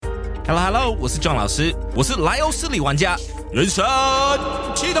Hello， 我是 John 老师，我是莱欧斯里玩家，人生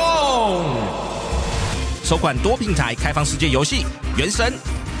启动，首款多平台开放世界游戏《原神》，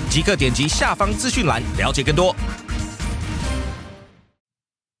即刻点击下方资讯栏了解更多。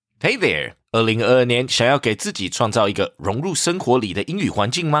Hey there， 2022年想要给自己创造一个融入生活里的英语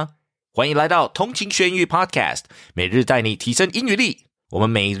环境吗？欢迎来到通勤学英语 Podcast， 每日带你提升英语力。我们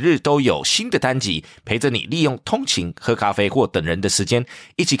每日都有新的单集，陪着你利用通勤、喝咖啡或等人的时间，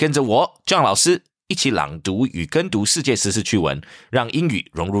一起跟着我 John 老师一起朗读与跟读世界时事趣闻，让英语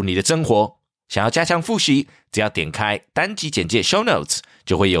融入你的生活。想要加强复习，只要点开单集简介 Show Notes，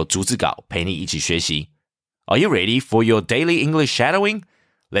 就会有逐字稿陪你一起学习。Are you ready for your daily English shadowing?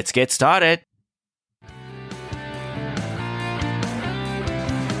 Let's get started!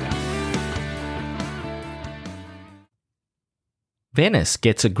 Venice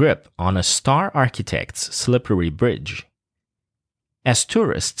gets a grip on a star architect's slippery bridge. As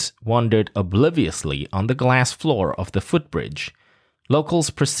tourists wandered obliviously on the glass floor of the footbridge, locals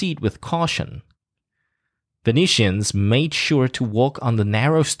proceed with caution. Venetians made sure to walk on the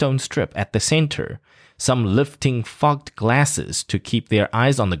narrow stone strip at the center, some lifting fogged glasses to keep their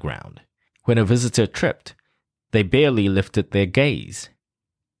eyes on the ground. When a visitor tripped, they barely lifted their gaze.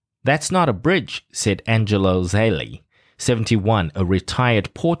 "That's not a bridge," said Angelo Zali, 71, a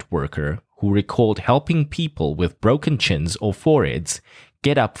retired port worker who recalled helping people with broken chins or foreheads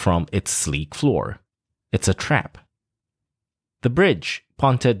get up from its sleek floor. "It's a trap." The bridge,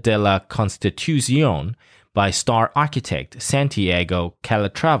 Ponte della Constitucion, by star architect Santiago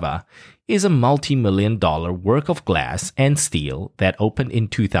Calatrava, is a multi-million-dollar work of glass and steel that opened in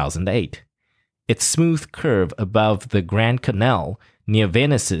 2008. Its smooth curve above the Grand Canal near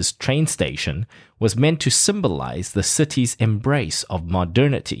Venice's train station was meant to symbolize the city's embrace of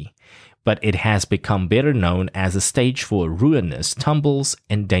modernity, but it has become better known as a stage for ruinous tumbles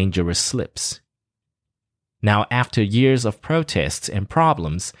and dangerous slips. Now, after years of protests and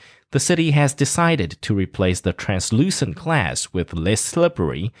problems, the city has decided to replace the translucent glass with less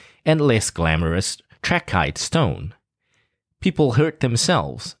slippery and less glamorous trachyte stone. People hurt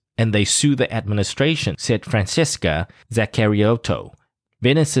themselves, and they sue the administration, said Francesca Zacchariotto,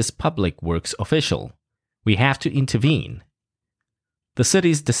 Venice's public works official. "We have to intervene." The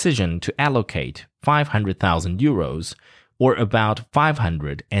city's decision to allocate €500,000, or about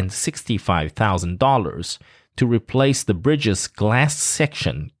 $565,000, to replace the bridge's glass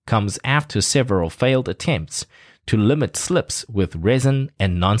section comes after several failed attempts to limit slips with resin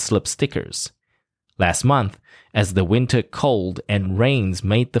and non-slip stickers. Last month, as the winter cold and rains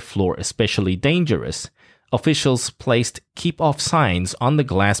made the floor especially dangerous, officials placed keep-off signs on the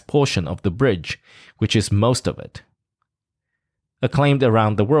glass portion of the bridge, which is most of it. Acclaimed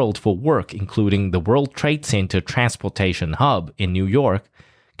around the world for work including the World Trade Center Transportation Hub in New York,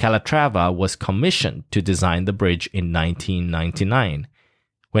 Calatrava was commissioned to design the bridge in 1999.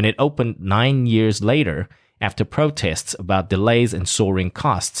 When it opened 9 years later, after protests about delays and soaring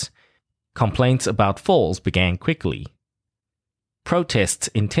costs, complaints about falls began quickly. Protests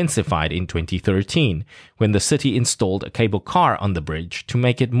intensified in 2013 when the city installed a cable car on the bridge to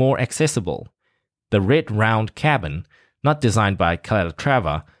make it more accessible. The red round cabin, not designed by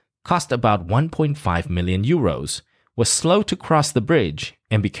Calatrava, cost about €1.5 million, was slow to cross the bridge,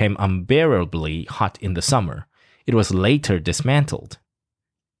 and became unbearably hot in the summer. It was later dismantled.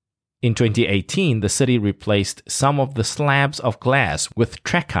 In 2018, the city replaced some of the slabs of glass with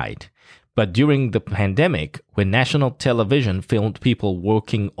trachyte, but during the pandemic, when national television filmed people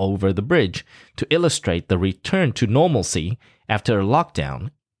walking over the bridge to illustrate the return to normalcy after a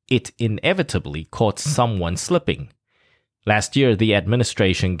lockdown, it inevitably caught someone slipping. Last year, the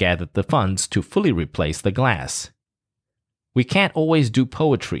administration gathered the funds to fully replace the glass. "We can't always do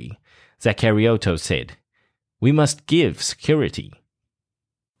poetry," Zacchariotto said. "We must give security."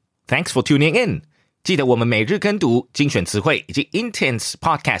 Thanks for tuning in. 记得我们每日跟读、精选词汇以及 Intense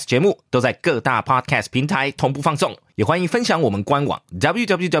Podcast 节目都在各大 Podcast 平台同步放送，也欢迎分享我们官网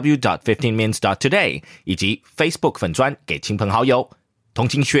www.15minutes.today 以及 Facebook 粉专给亲朋好友。通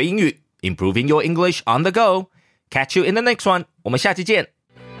勤学英语 ，Improving your English on the go. Catch you in the next one. 我们下期见。